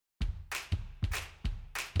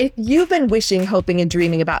If you've been wishing, hoping, and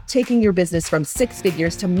dreaming about taking your business from 6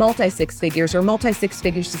 figures to multi-6 figures or multi-6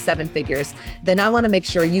 figures to 7 figures, then I want to make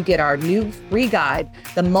sure you get our new free guide,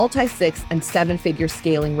 the Multi-6 and 7-Figure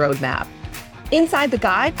Scaling Roadmap. Inside the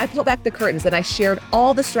guide, I pulled back the curtains and I shared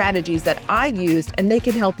all the strategies that I used, and they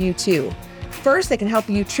can help you too. First, they can help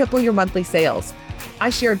you triple your monthly sales. I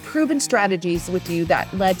shared proven strategies with you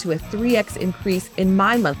that led to a 3x increase in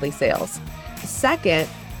my monthly sales. Second,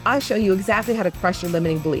 I show you exactly how to crush your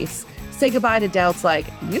limiting beliefs. Say goodbye to doubts like,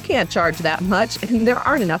 you can't charge that much, and there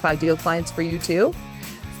aren't enough ideal clients for you too.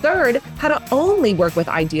 Third, how to only work with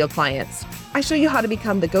ideal clients. I show you how to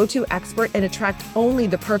become the go-to expert and attract only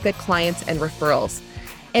the perfect clients and referrals.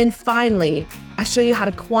 And finally, I show you how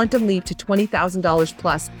to quantum leap to $20,000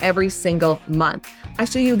 plus every single month. I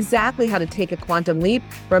show you exactly how to take a quantum leap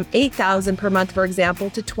from $8,000 per month, for example,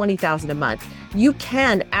 to $20,000 a month. You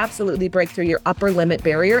can absolutely break through your upper limit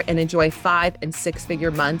barrier and enjoy 5- and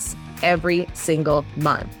 6-figure months every single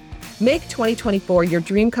month. Make 2024 your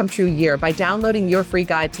dream come true year by downloading your free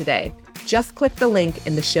guide today. Just click the link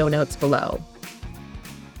in the show notes below.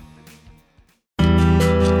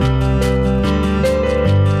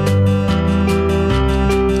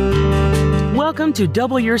 Welcome to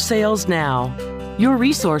Double Your Sales Now, your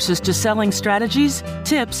resources to selling strategies,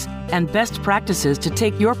 tips, and best practices to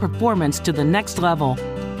take your performance to the next level.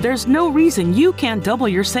 There's no reason you can't double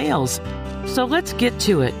your sales. So let's get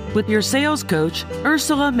to it with your sales coach,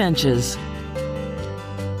 Ursula Mentjes.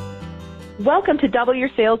 Welcome to Double Your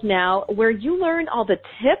Sales Now, where you learn all the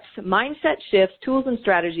tips, mindset shifts, tools, and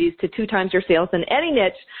strategies to 2 times your sales in any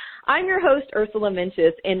niche. I'm your host, Ursula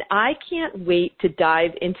Mentjes, and I can't wait to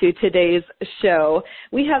dive into today's show.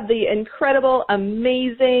 We have the incredible,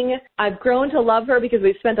 amazing, I've grown to love her because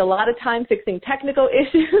we've spent a lot of time fixing technical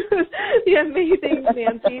issues, the amazing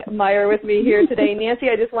Nancy Meyer with me here today.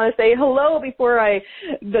 Nancy, I just want to say hello before I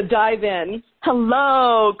dive in.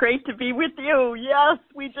 Hello, great to be with you. Yes,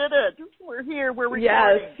 we did it. We're here, we're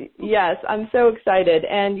recording. Yes, I'm so excited.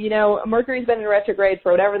 And, you know, Mercury's been in retrograde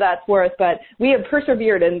for whatever that's worth, but we have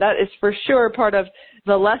persevered, and that is for sure part of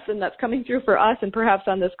the lesson that's coming through for us and perhaps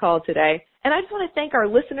on this call today. And I just want to thank our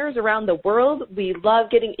listeners around the world. We love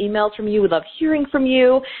getting emails from you. We love hearing from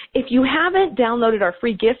you. If you haven't downloaded our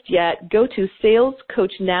free gift yet, go to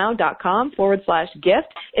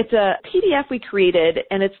salescoachnow.com/gift. It's a PDF we created,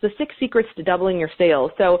 and it's the 6 secrets to doubling your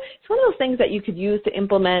sales. So it's one of those things that you could use to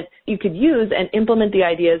implement, you could use and implement the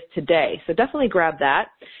ideas today. So definitely grab that.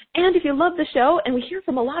 And if you love the show, and we hear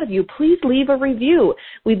from a lot of you, please leave a review.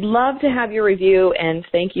 We'd love to have your review, and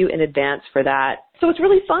thank you in advance for that. So what's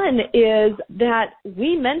really fun is that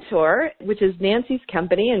We Mentor, which is Nancy's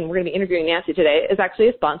company, and we're going to be interviewing Nancy today, is actually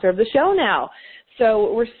a sponsor of the show now.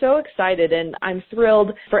 So we're so excited, and I'm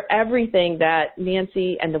thrilled for everything that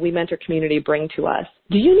Nancy and the We Mentor community bring to us.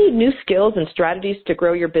 Do you need new skills and strategies to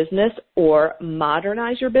grow your business or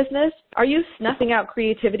modernize your business? Are you snuffing out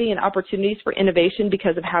creativity and opportunities for innovation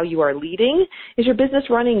because of how you are leading? Is your business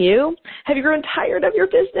running you? Have you grown tired of your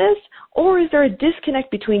business? Or is there a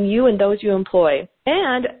disconnect between you and those you employ?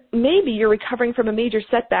 And maybe you're recovering from a major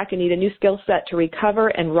setback and need a new skill set to recover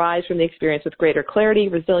and rise from the experience with greater clarity,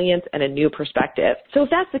 resilience, and a new perspective. So if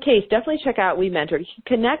that's the case, definitely check out We Mentor. You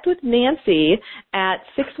can connect with Nancy at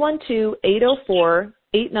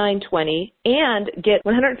 612-804-8920 and get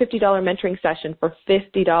 $150 mentoring session for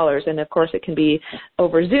 $50. And of course, it can be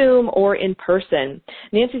over Zoom or in person.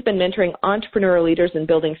 Nancy's been mentoring entrepreneurial leaders and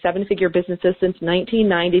building 7-figure businesses since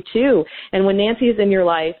 1992. And when Nancy is in your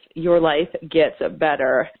life gets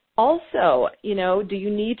better. Also, you know, do you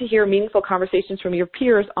need to hear meaningful conversations from your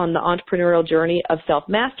peers on the entrepreneurial journey of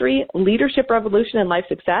self-mastery, leadership revolution, and life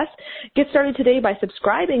success? Get started today by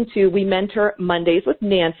subscribing to We Mentor Mondays with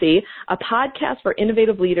Nancy, a podcast for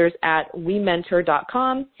innovative leaders at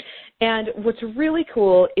wementor.com. And what's really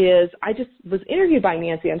cool is I just was interviewed by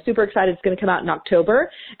Nancy. I'm super excited. It's going to come out in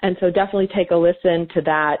October. And so definitely take a listen to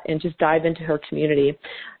that and just dive into her community.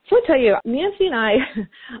 So I'll tell you, Nancy and I,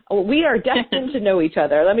 we are destined to know each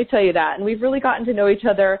other. Let me tell you that. And we've really gotten to know each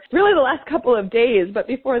other really the last couple of days. But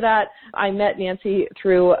before that, I met Nancy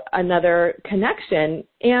through another connection.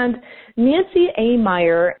 And Nancy A.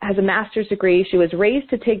 Meyer has a master's degree. She was raised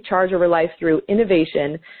to take charge of her life through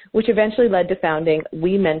innovation, which eventually led to founding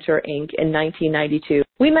We Mentor, Inc. in 1992.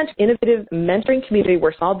 We Mentor, innovative mentoring community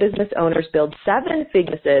where small business owners build 7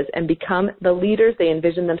 businesses and become the leaders they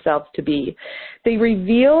envision themselves to be. They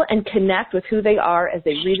reveal and connect with who they are as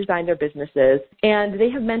they redesign their businesses, and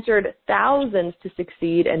they have mentored thousands to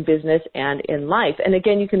succeed in business and in life. And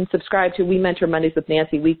again, you can subscribe to We Mentor Mondays with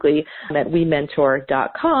Nancy weekly at wementor.com.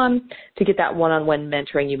 nancycrawford.com to get that one-on-one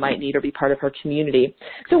mentoring you might need or be part of her community.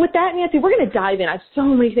 So with that, Nancy, we're going to dive in. I have so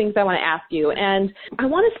many things I want to ask you, and I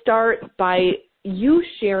want to start by you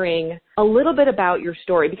sharing a little bit about your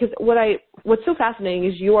story, because what's so fascinating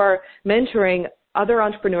is you are mentoring other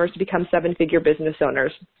entrepreneurs to become seven-figure business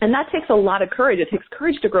owners. And that takes a lot of courage. It takes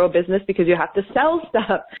courage to grow a business because you have to sell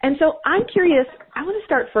stuff. And so I'm curious, I want to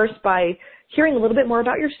start first by hearing a little bit more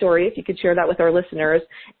about your story, if you could share that with our listeners.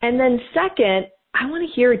 And then second, I want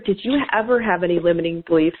to hear, did you ever have any limiting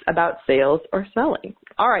beliefs about sales or selling?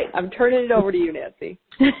 All right, I'm turning it over to you, Nancy.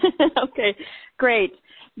 Okay, great.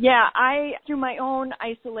 Yeah, through my own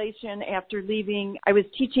isolation after leaving, I was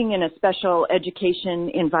teaching in a special education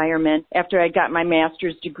environment after I got my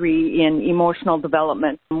master's degree in emotional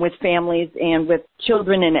development with families and with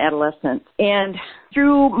children and adolescents. And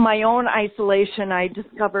through my own isolation, I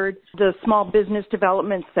discovered the Small Business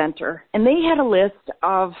Development Center. And they had a list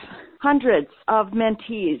of hundreds of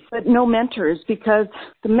mentees, but no mentors, because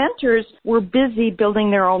the mentors were busy building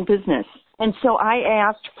their own business. And so I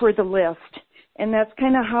asked for the list. And that's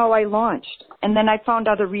kind of how I launched. And then I found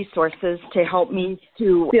other resources to help me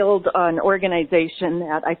to build an organization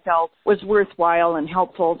that I felt was worthwhile and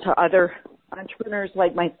helpful to other entrepreneurs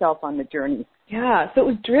like myself on the journey. Yeah, so it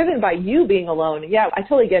was driven by you being alone. Yeah, I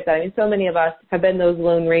totally get that. I mean, so many of us have been those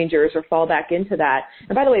lone rangers or fall back into that.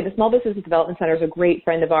 And by the way, the Small Business Development Center is a great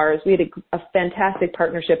friend of ours. We had a fantastic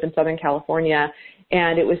partnership in Southern California,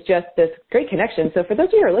 and it was just this great connection. So for those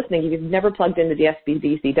of you who are listening, if you've never plugged into the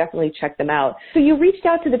SBDC, definitely check them out. So you reached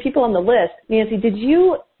out to the people on the list. Nancy,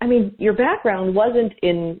 your background wasn't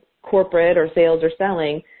in corporate or sales or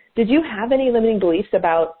selling. Did you have any limiting beliefs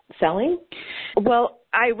about selling? Well,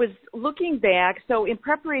 I was looking back. So in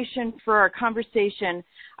preparation for our conversation,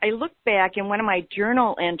 I looked back in one of my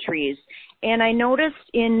journal entries, and I noticed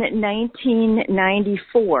in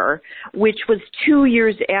 1994, which was 2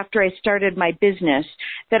 years after I started my business,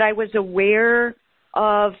 that I was aware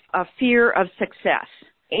of a fear of success.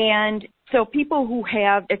 And so people who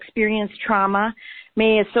have experienced trauma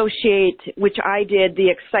may associate, which I did, the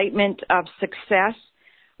excitement of success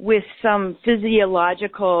with some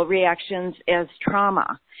physiological reactions as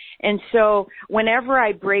trauma. And so whenever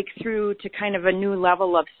I break through to kind of a new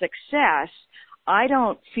level of success, I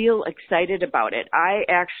don't feel excited about it. I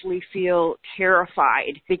actually feel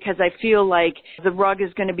terrified because I feel like the rug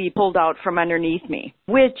is going to be pulled out from underneath me,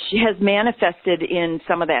 which has manifested in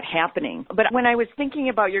some of that happening. But when I was thinking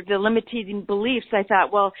about the limiting beliefs, I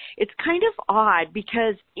thought, well, it's kind of odd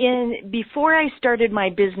because before I started my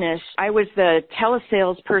business, I was the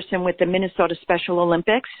telesales person with the Minnesota Special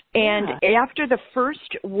Olympics. And after the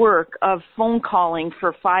first work of phone calling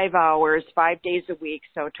for 5 hours, 5 days a week,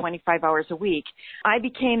 so 25 hours a week, I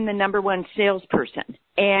became the number one salesperson.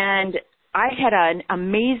 And I had an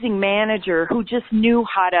amazing manager who just knew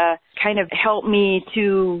how to kind of help me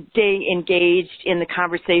to stay engaged in the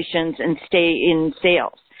conversations and stay in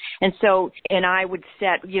sales. And I would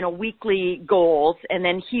set, weekly goals, and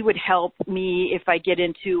then he would help me if I get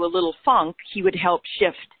into a little funk, he would help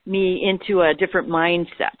shift me into a different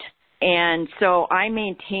mindset. And so I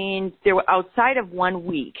maintained, outside of 1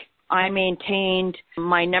 week, I maintained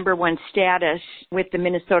my number one status with the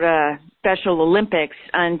Minnesota Special Olympics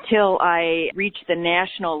until I reached the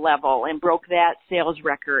national level and broke that sales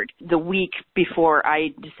record the week before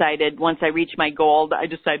I decided, once I reached my goal, I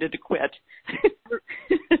decided to quit.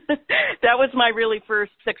 That was my really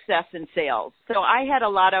first success in sales. So I had a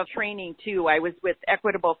lot of training too. I was with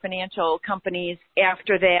Equitable Financial Companies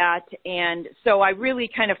after that. And so I really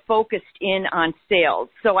kind of focused in on sales.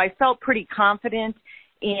 So I felt pretty confident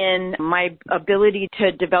in my ability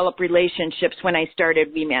to develop relationships when I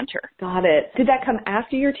started WeMentor. Got it. Did that come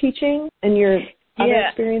after your teaching and your other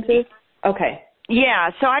experiences? Okay.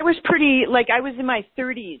 Yeah, so I was I was in my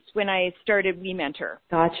 30s when I started WeMentor.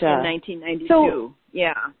 Gotcha. In 1992. So,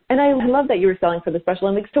 yeah. And I love that you were selling for the Special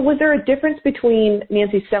Olympics. So was there a difference between,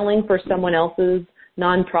 Nancy, selling for someone else's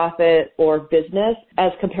nonprofit or business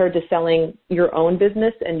as compared to selling your own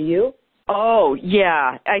business and you? Oh,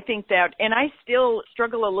 yeah, I think that, and I still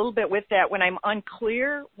struggle a little bit with that when I'm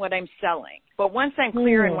unclear what I'm selling. But once I'm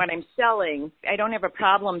clear in what I'm selling, I don't have a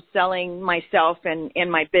problem selling myself and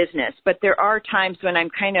my business. But there are times when I'm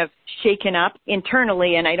kind of shaken up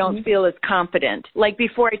internally and I don't feel as confident. Like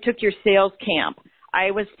before I took your sales camp,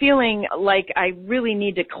 I was feeling like I really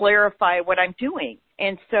need to clarify what I'm doing.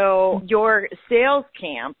 And so your sales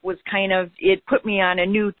camp was it put me on a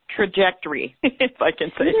new trajectory, if I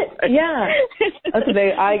can say so. Yeah,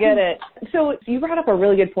 I get it. So you brought up a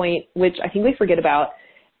really good point, which I think we forget about.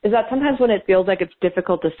 is that sometimes when it feels like it's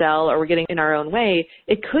difficult to sell or we're getting in our own way,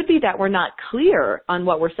 it could be that we're not clear on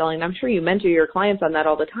what we're selling. I'm sure you mentor your clients on that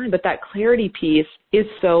all the time, but that clarity piece is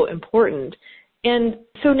so important. And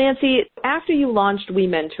so, Nancy, after you launched We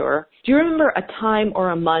Mentor, do you remember a time or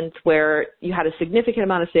a month where you had a significant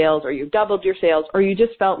amount of sales, or you doubled your sales, or you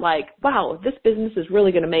just felt like, wow, this business is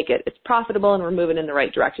really going to make it. It's profitable and we're moving in the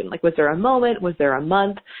right direction? Like, was there a moment? Was there a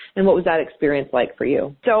month? And what was that experience like for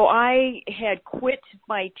you? So I had quit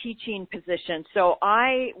my teaching position. So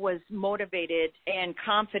I was motivated and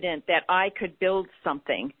confident that I could build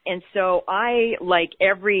something. And so I, like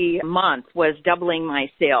every month, was doubling my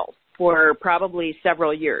sales for probably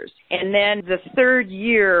several years. And then the third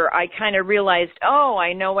year, I kind of realized, oh,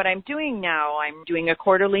 I know what I'm doing now. I'm doing a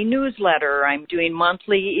quarterly newsletter. I'm doing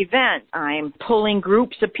monthly events. I'm pulling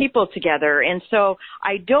groups of people together. And so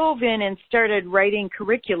I dove in and started writing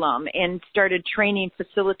curriculum and started training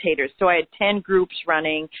facilitators. So I had 10 groups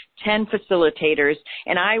running, 10 facilitators,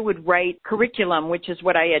 and I would write curriculum, which is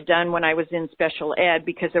what I had done when I was in special ed,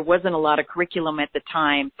 because there wasn't a lot of curriculum at the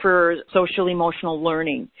time for social emotional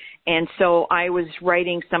learning. And so I was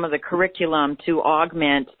writing some of the curriculum to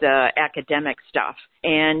augment the academic stuff.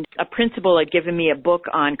 And a principal had given me a book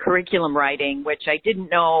on curriculum writing, which I didn't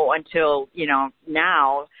know until,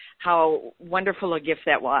 now, how wonderful a gift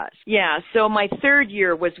that was. Yeah, so my third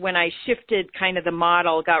year was when I shifted kind of the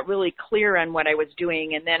model, got really clear on what I was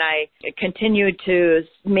doing, and then I continued to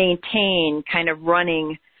maintain kind of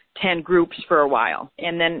running 10 groups for a while.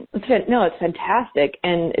 And then it's fantastic.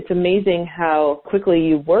 And it's amazing how quickly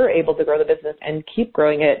you were able to grow the business and keep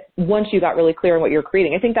growing it once you got really clear on what you're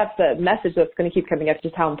creating. I think that's the message that's going to keep coming up,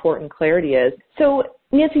 just how important clarity is. So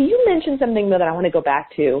Nancy, you mentioned something that I want to go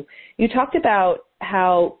back to. You talked about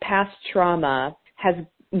how past trauma has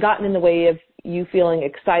gotten in the way of you feeling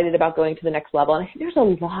excited about going to the next level. And I think there's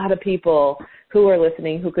a lot of people who are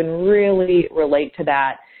listening who can really relate to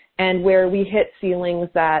that. And where we hit ceilings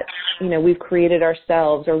that, we've created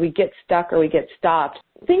ourselves, or we get stuck or we get stopped.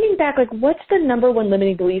 Thinking back, like, what's the number one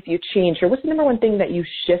limiting belief you changed, or what's the number one thing that you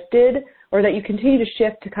shifted or that you continue to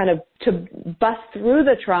shift to kind of to bust through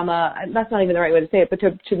the trauma? That's not even the right way to say it, but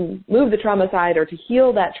to move the trauma side or to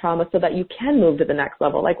heal that trauma so that you can move to the next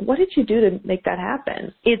level. Like, what did you do to make that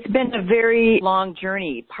happen? It's been a very long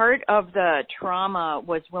journey. Part of the trauma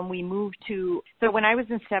was when we moved so when I was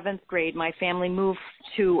in 7th grade, my family moved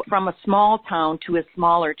from a small town to a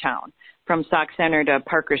smaller town, from Sauk Center to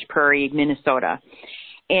Parker's Prairie, Minnesota.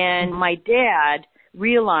 And my dad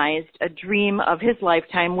realized a dream of his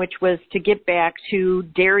lifetime, which was to get back to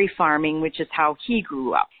dairy farming, which is how he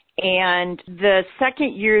grew up. And the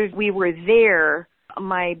second year we were there,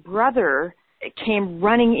 my brother came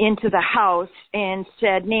running into the house and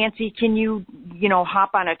said, Nancy, can you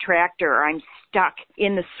hop on a tractor? I'm stuck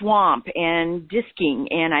in the swamp and disking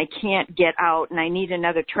and I can't get out and I need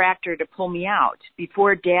another tractor to pull me out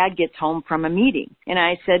before Dad gets home from a meeting. And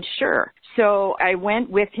I said, sure. So I went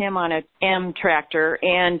with him on a M tractor,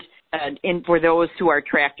 and for those who are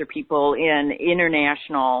tractor people, in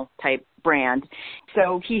international type brand.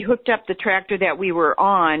 So he hooked up the tractor that we were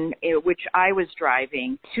on, which I was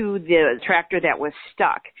driving, to the tractor that was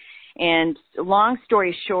stuck. And long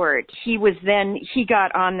story short, he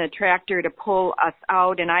got on the tractor to pull us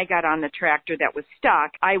out, and I got on the tractor that was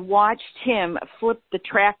stuck. I watched him flip the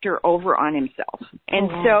tractor over on himself. And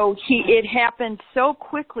so it happened so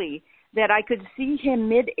quickly that I could see him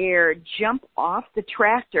midair jump off the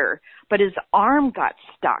tractor, but his arm got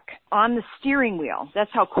stuck on the steering wheel. That's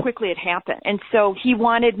how quickly it happened. And so he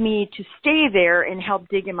wanted me to stay there and help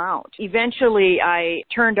dig him out. Eventually, I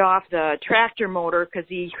turned off the tractor motor because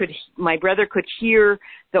my brother could hear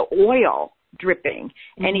the oil dripping.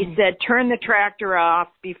 And he said, turn the tractor off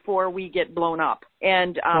before we get blown up.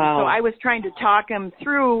 And so I was trying to talk him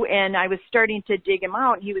through, and I was starting to dig him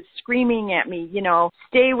out. He was screaming at me,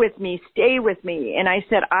 stay with me, stay with me. And I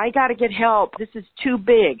said, I got to get help. This is too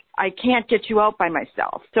big. I can't get you out by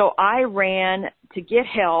myself. So I ran to get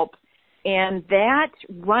help, and that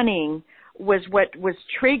running was what was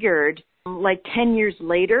triggered. Like 10 years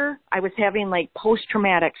later, I was having like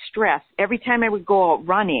post-traumatic stress. Every time I would go out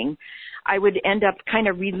running, I would end up kind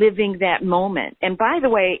of reliving that moment. And by the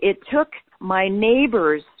way, it took my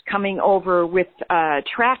neighbors coming over with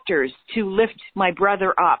tractors to lift my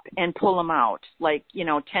brother up and pull him out,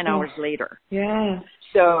 10 hours later. Yeah.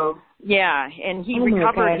 So, yeah, and he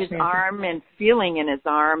recovered his arm and feeling in his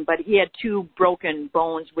arm, but he had 2 broken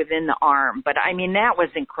bones within the arm. But, I mean, that was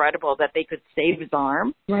incredible that they could save his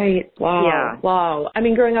arm. Right. Wow. Yeah. Wow. I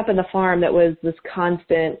mean, growing up in the farm, that was this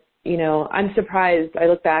constant, I'm surprised. I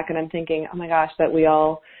look back and I'm thinking, oh, my gosh, that we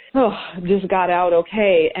all just got out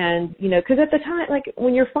okay. And, you know, because at the time, like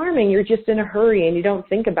when you're farming, you're just in a hurry and you don't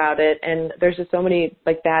think about it. And there's just so many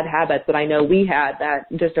like bad habits that I know we had that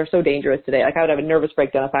just are so dangerous today. Like I would have a nervous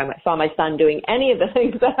breakdown if I saw my son doing any of the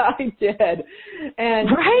things that I did. And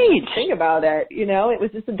think about it, you know, it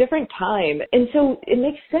was just a different time. And so it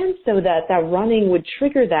makes sense though that running would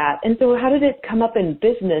trigger that. And so how did it come up in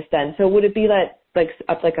business then? So would it be like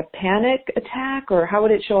a panic attack, or how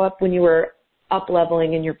would it show up when you were up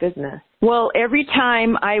leveling in your business? Well, every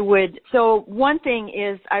time so one thing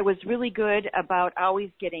is I was really good about always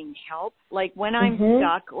getting help. Like when I'm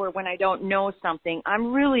stuck or when I don't know something,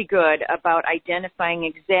 I'm really good about identifying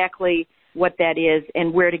exactly what that is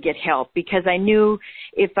and where to get help, because I knew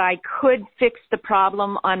if I could fix the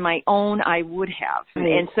problem on my own, I would have.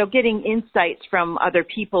 And so getting insights from other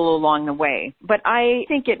people along the way. But I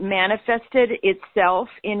think it manifested itself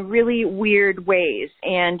in really weird ways.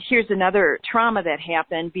 And here's another trauma that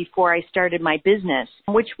happened before I started my business,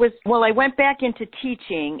 which was, well, I went back into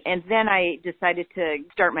teaching and then I decided to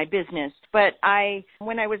start my business. But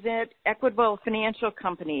when I was at Equitable Financial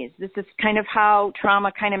Companies, this is kind of how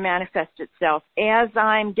trauma kind of manifests itself. As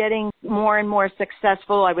I'm getting more and more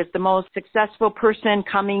successful, I was the most successful person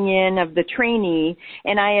coming in of the trainee,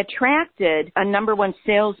 and I attracted a number one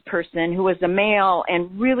salesperson who was a male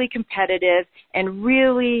and really competitive and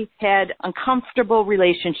really had uncomfortable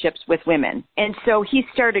relationships with women. And so he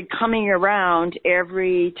started coming around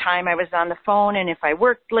every time I was on the phone, and if I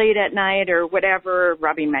worked late at night or whatever,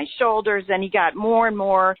 rubbing my shoulders, and he got more and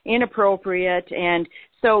more inappropriate. And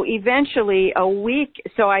so eventually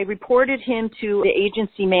so I reported him to the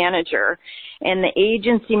agency manager, and the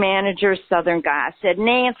agency manager, Southern guy, said,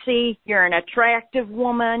 "Nancy, you're an attractive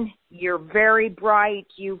woman. You're very bright.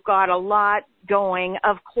 You've got a lot going.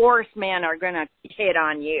 Of course men are going to hit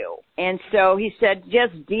on you." And so he said,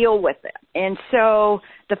 "Just deal with it." And so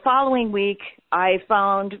the following week, I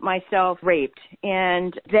found myself raped.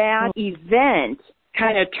 And that event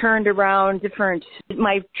kind of turned around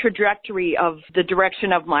my trajectory of the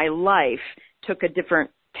direction of my life took a different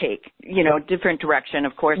different direction,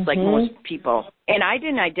 of course, like most people. And I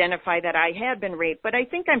didn't identify that I had been raped, but I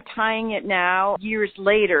think I'm tying it now, years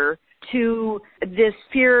later, to this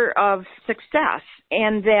fear of success,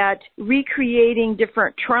 and that recreating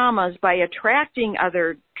different traumas by attracting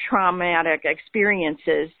other traumatic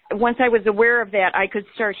experiences. Once I was aware of that, I could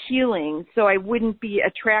start healing, so I wouldn't be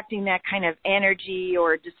attracting that kind of energy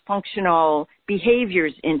or dysfunctional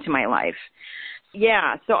behaviors into my life.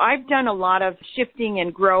 Yeah, so I've done a lot of shifting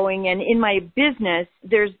and growing, and in my business,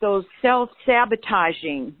 there's those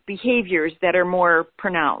self-sabotaging behaviors that are more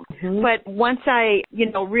pronounced. But once I,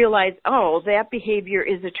 realized, that behavior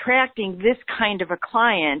is attracting this kind of a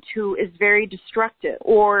client who is very destructive,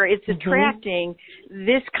 or it's attracting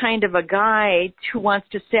this kind of a guy who wants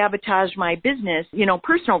to sabotage my business,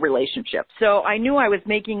 personal relationships. So I knew I was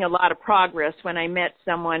making a lot of progress when I met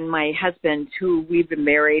someone, my husband, who we've been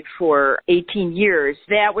married for 18 years.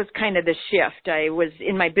 That was kind of the shift. I was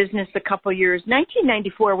in my business a couple years.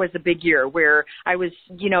 1994 was a big year where I was,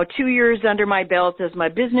 2 years under my belt as my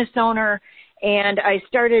business owner, and I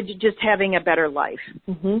started just having a better life.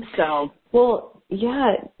 So, well,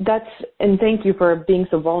 yeah, and thank you for being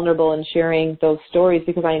so vulnerable and sharing those stories,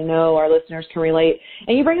 because I know our listeners can relate.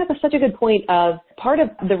 And you bring up such a good point of part of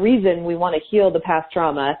the reason we want to heal the past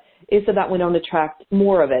trauma is so that we don't attract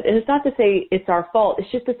more of it. And it's not to say it's our fault. It's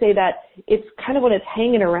just to say that it's kind of when it's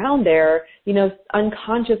hanging around there,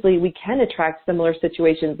 unconsciously we can attract similar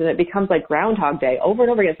situations, and it becomes like Groundhog Day over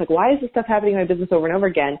and over again. It's like, why is this stuff happening in my business over and over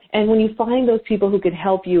again? And when you find those people who can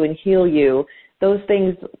help you and heal you, those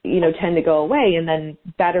things, tend to go away, and then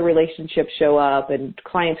better relationships show up, and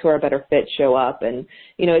clients who are a better fit show up. And,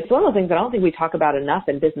 it's one of the things that I don't think we talk about enough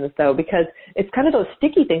in business, though, because it's kind of those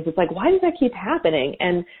sticky things. It's like, why does that keep happening?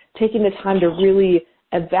 And taking the time to really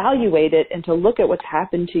evaluate it and to look at what's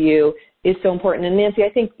happened to you is so important. And Nancy, I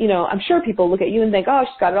think, I'm sure people look at you and think, oh,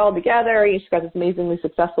 she's got it all together. She's got this amazingly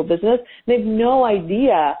successful business. They have no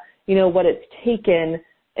idea, what it's taken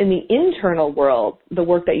in the internal world, the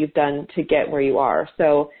work that you've done to get where you are.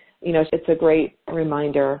 So, it's a great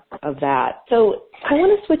reminder of that. So I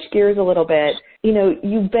want to switch gears a little bit.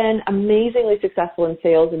 You've been amazingly successful in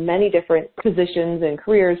sales in many different positions and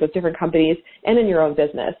careers with different companies and in your own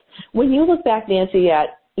business. When you look back, Nancy, at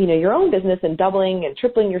your own business and doubling and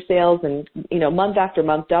tripling your sales and, month after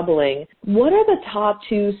month doubling, what are the top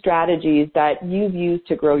 2 strategies that you've used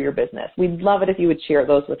to grow your business? We'd love it if you would share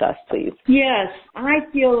those with us, please. Yes, I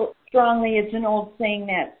feel strongly, it's an old saying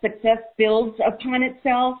that success builds upon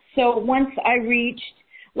itself. So once I reached,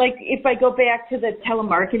 like if I go back to the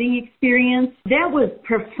telemarketing experience, that was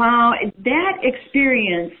profound. That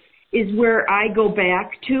experience is where I go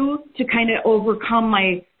back to kind of overcome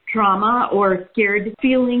my trauma or scared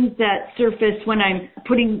feelings that surface when I'm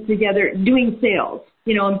doing sales,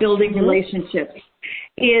 and building relationships,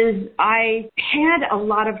 is I had a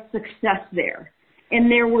lot of success there.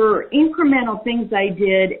 And there were incremental things I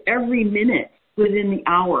did every minute within the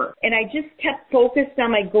hour. And I just kept focused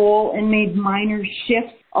on my goal and made minor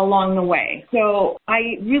shifts along the way. So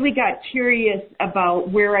I really got curious about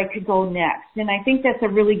where I could go next. And I think that's a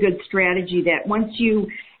really good strategy, that once you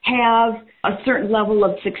have a certain level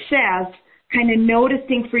of success, kind of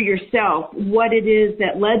noticing for yourself what it is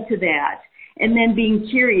that led to that, and then being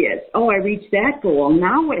curious, I reached that goal.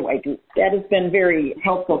 Now what do I do? That has been very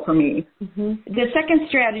helpful for me. Mm-hmm. The second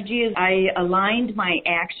strategy is I aligned my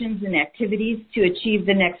actions and activities to achieve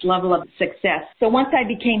the next level of success. So once I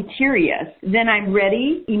became curious, then I'm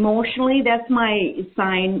ready emotionally. That's my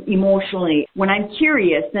sign emotionally. When I'm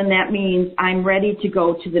curious, then that means I'm ready to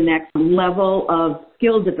go to the next level of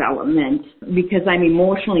skill development because I'm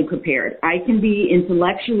emotionally prepared. I can be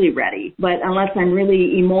intellectually ready, but unless I'm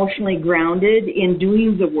really emotionally grounded in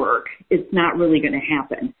doing the work, it's not really going to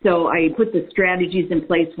happen. So I put the strategies in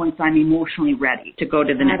place once I'm emotionally ready to go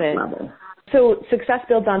to the next level. So success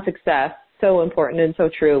builds on success. So important and so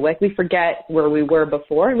true. Like, we forget where we were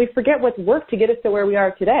before, and we forget what's worked to get us to where we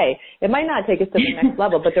are today. It might not take us to the next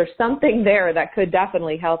level, but there's something there that could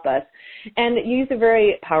definitely help us. And you use a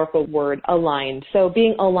very powerful word, aligned. So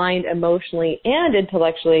being aligned emotionally and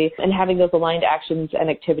intellectually, and having those aligned actions and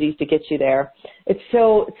activities to get you there. It's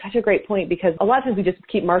such a great point, because a lot of times we just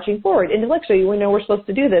keep marching forward. Intellectually, we know we're supposed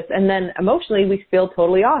to do this, and then emotionally we feel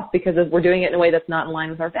totally off because we're doing it in a way that's not in line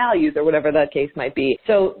with our values or whatever that case might be.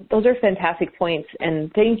 So those are fantastic points,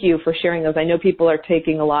 and thank you for sharing those. I know people are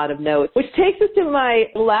taking a lot of notes, which takes us to my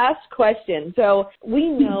last question. So we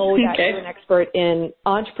know that you're an expert in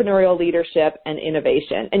entrepreneurial leadership and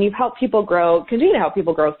innovation, and you've helped people continue to help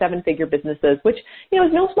people grow seven-figure businesses, which,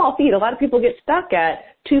 is no small feat. A lot of people get stuck at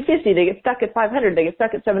 250, they get stuck at 500, they get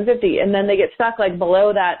stuck at 750, and then they get stuck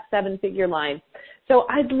below that seven-figure line. So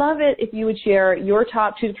I'd love it if you would share your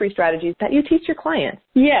top 2 to 3 strategies that you teach your clients.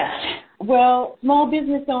 Yes. Well, small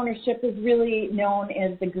business ownership is really known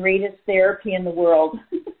as the greatest therapy in the world.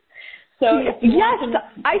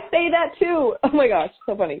 I say that too. Oh my gosh,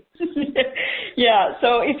 so funny. Yeah,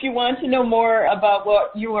 so if you want to know more about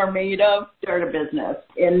what you are made of, start a business.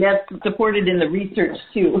 And that's supported in the research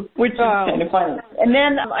too, which is kind of fun. And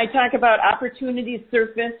then I talk about opportunities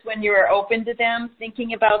surface when you are open to them,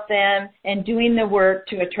 thinking about them, and doing the work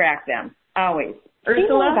to attract them, always. Say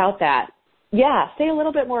more about that. Yeah, say a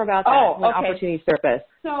little bit more about that when opportunities surface.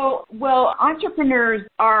 So,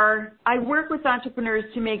 I work with entrepreneurs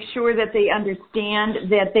to make sure that they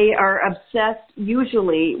understand that they are obsessed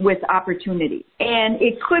usually with opportunity. And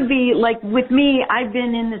it could be, like with me, I've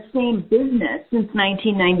been in the same business since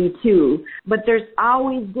 1992, but there's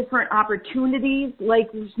always different opportunities.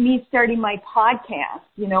 Like me starting my podcast,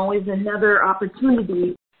 is another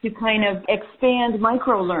opportunity to kind of expand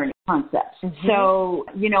micro-learning concepts. Mm-hmm. So,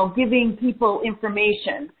 giving people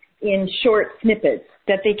information in short snippets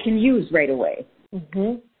that they can use right away.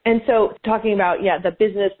 Mm-hmm. And so talking about, the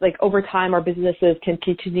business, over time our businesses can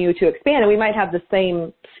continue to expand, and we might have the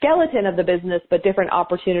same skeleton of the business, but different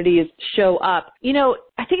opportunities show up.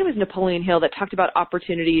 I think it was Napoleon Hill that talked about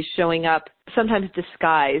opportunities showing up sometimes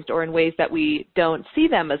disguised or in ways that we don't see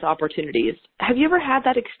them as opportunities. Have you ever had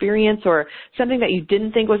that experience, or something that you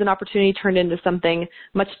didn't think was an opportunity turned into something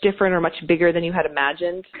much different or much bigger than you had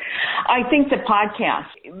imagined? I think the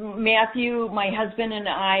podcast. Matthew, my husband, and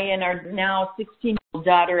I, and our now 16-year-old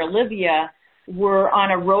daughter, Olivia, were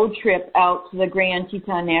on a road trip out to the Grand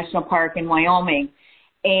Teton National Park in Wyoming.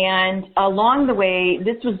 And along the way,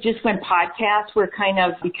 this was just when podcasts were kind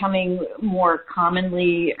of becoming more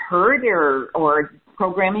commonly heard, or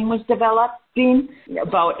programming was developing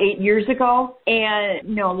about 8 years ago. And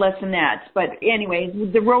no, less than that. But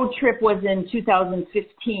anyways, the road trip was in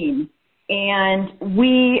 2015. And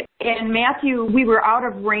Matthew, we were out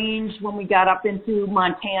of range when we got up into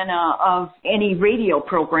Montana of any radio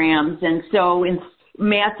programs. And so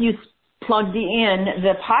Matthew plugged in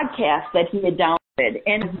the podcast that he had downloaded.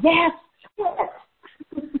 And yes.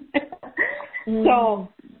 So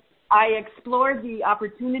I explored the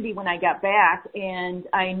opportunity when I got back, and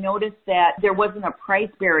I noticed that there wasn't a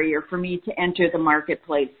price barrier for me to enter the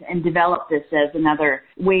marketplace and develop this as another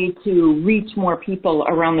way to reach more people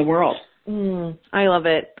around the world. I love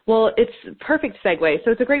it. Well, it's a perfect segue.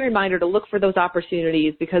 So it's a great reminder to look for those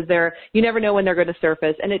opportunities, because you never know when they're going to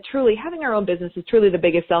surface. And having our own business is truly the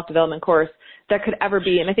biggest self-development course that could ever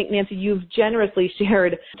be. And I think, Nancy, you've generously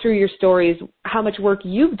shared through your stories how much work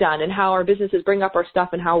you've done and how our businesses bring up our stuff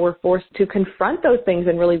and how we're forced to confront those things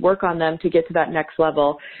and really work on them to get to that next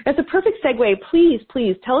level. It's a perfect segue. Please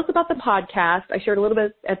tell us about the podcast. I shared a little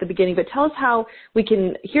bit at the beginning, but tell us how we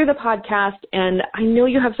can hear the podcast. And I know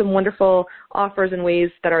you have some wonderful offers and ways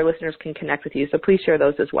that our listeners can connect with you. So please share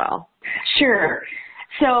those as well. Sure.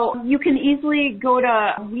 So you can easily go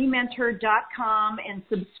to WeMentor.com and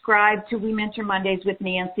subscribe to We Mentor Mondays with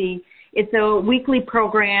Nancy. It's a weekly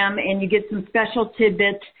program, and you get some special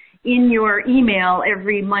tidbits in your email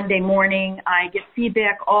every Monday morning. I get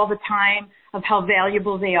feedback all the time of how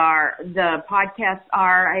valuable they are. The podcasts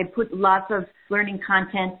are. I put lots of learning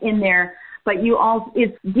content in there. But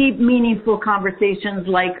it's deep, meaningful conversations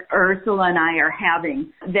like Ursula and I are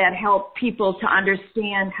having that help people to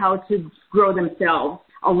understand how to grow themselves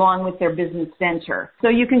along with their business venture. So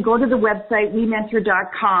you can go to the website,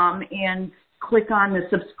 WeMentor.com, and click on the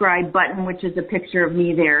subscribe button, which is a picture of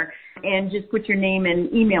me there, and just put your name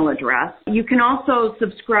and email address. You can also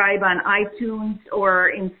subscribe on iTunes or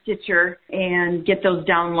in Stitcher and get those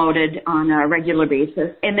downloaded on a regular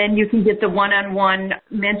basis. And then you can get the one-on-one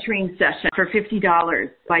mentoring session for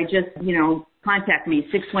 $50 by just, contact me,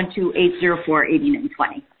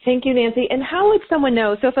 612-804-8920. Thank you, Nancy. And how would someone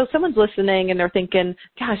know? So if someone's listening and they're thinking,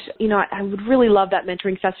 gosh, I would really love that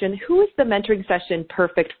mentoring session. Who is the mentoring session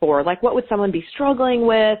perfect for? Like, what would someone be struggling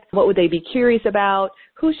with? What would they be curious about?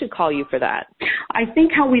 Who should call you for that? I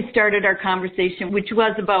think how we started our conversation, which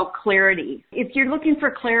was about clarity. If you're looking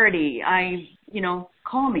for clarity,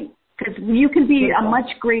 call me. Because you can be a much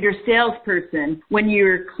greater salesperson when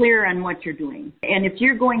you're clear on what you're doing. And if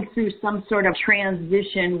you're going through some sort of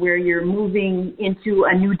transition where you're moving into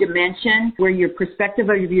a new dimension, where your perspective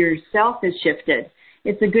of yourself has shifted,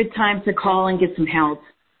 it's a good time to call and get some help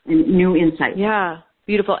and new insights. Yeah.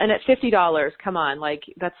 Beautiful. And at $50, come on,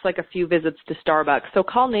 that's like a few visits to Starbucks. So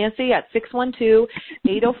call Nancy at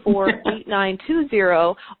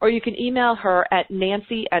 612-804-8920, or you can email her at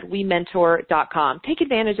nancy@wementor.com. Take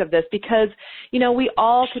advantage of this because, we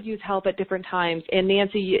all could use help at different times. And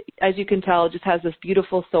Nancy, as you can tell, just has this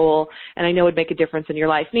beautiful soul, and I know it would make a difference in your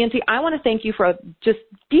life. Nancy, I want to thank you for just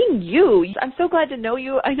being you. I'm so glad to know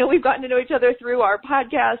you. I know we've gotten to know each other through our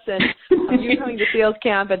podcast and you coming to Sales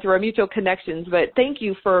Camp and through our mutual connections, but thank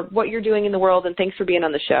you for what you're doing in the world, and thanks for being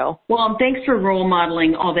on the show. Well, thanks for role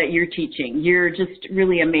modeling all that you're teaching. You're just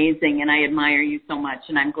really amazing, and I admire you so much,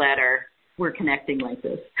 and I'm glad we're connecting like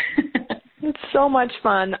this. It's so much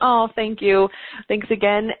fun. Oh, thank you. Thanks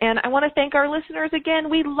again. And I want to thank our listeners again.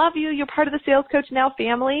 We love you. You're part of the Sales Coach Now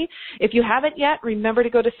family. If you haven't yet, remember to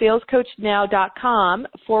go to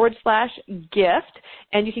salescoachnow.com/gift,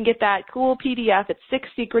 and you can get that cool PDF. It's 6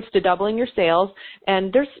 Secrets to Doubling Your Sales.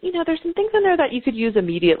 And there's some things in there that you could use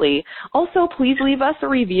immediately. Also, please leave us a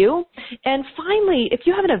review. And finally, if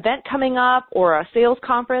you have an event coming up or a sales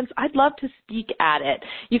conference, I'd love to speak at it.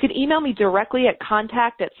 You can email me directly at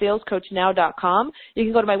contact@salescoachnow.com. You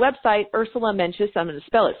can go to my website, Ursula Mentjes. I'm going to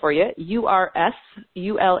spell it for you,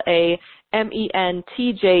 URSULAMENTJES.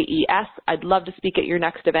 I'd love to speak at your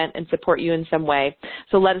next event and support you in some way.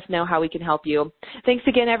 So let us know how we can help you. Thanks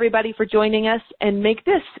again, everybody, for joining us, and make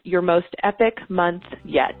this your most epic month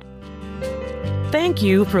yet. Thank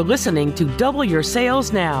you for listening to Double Your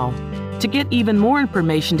Sales Now. To get even more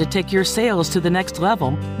information to take your sales to the next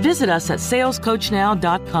level, visit us at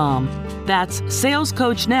salescoachnow.com. That's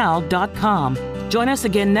salescoachnow.com. Join us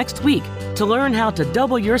again next week to learn how to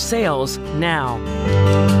double your sales now.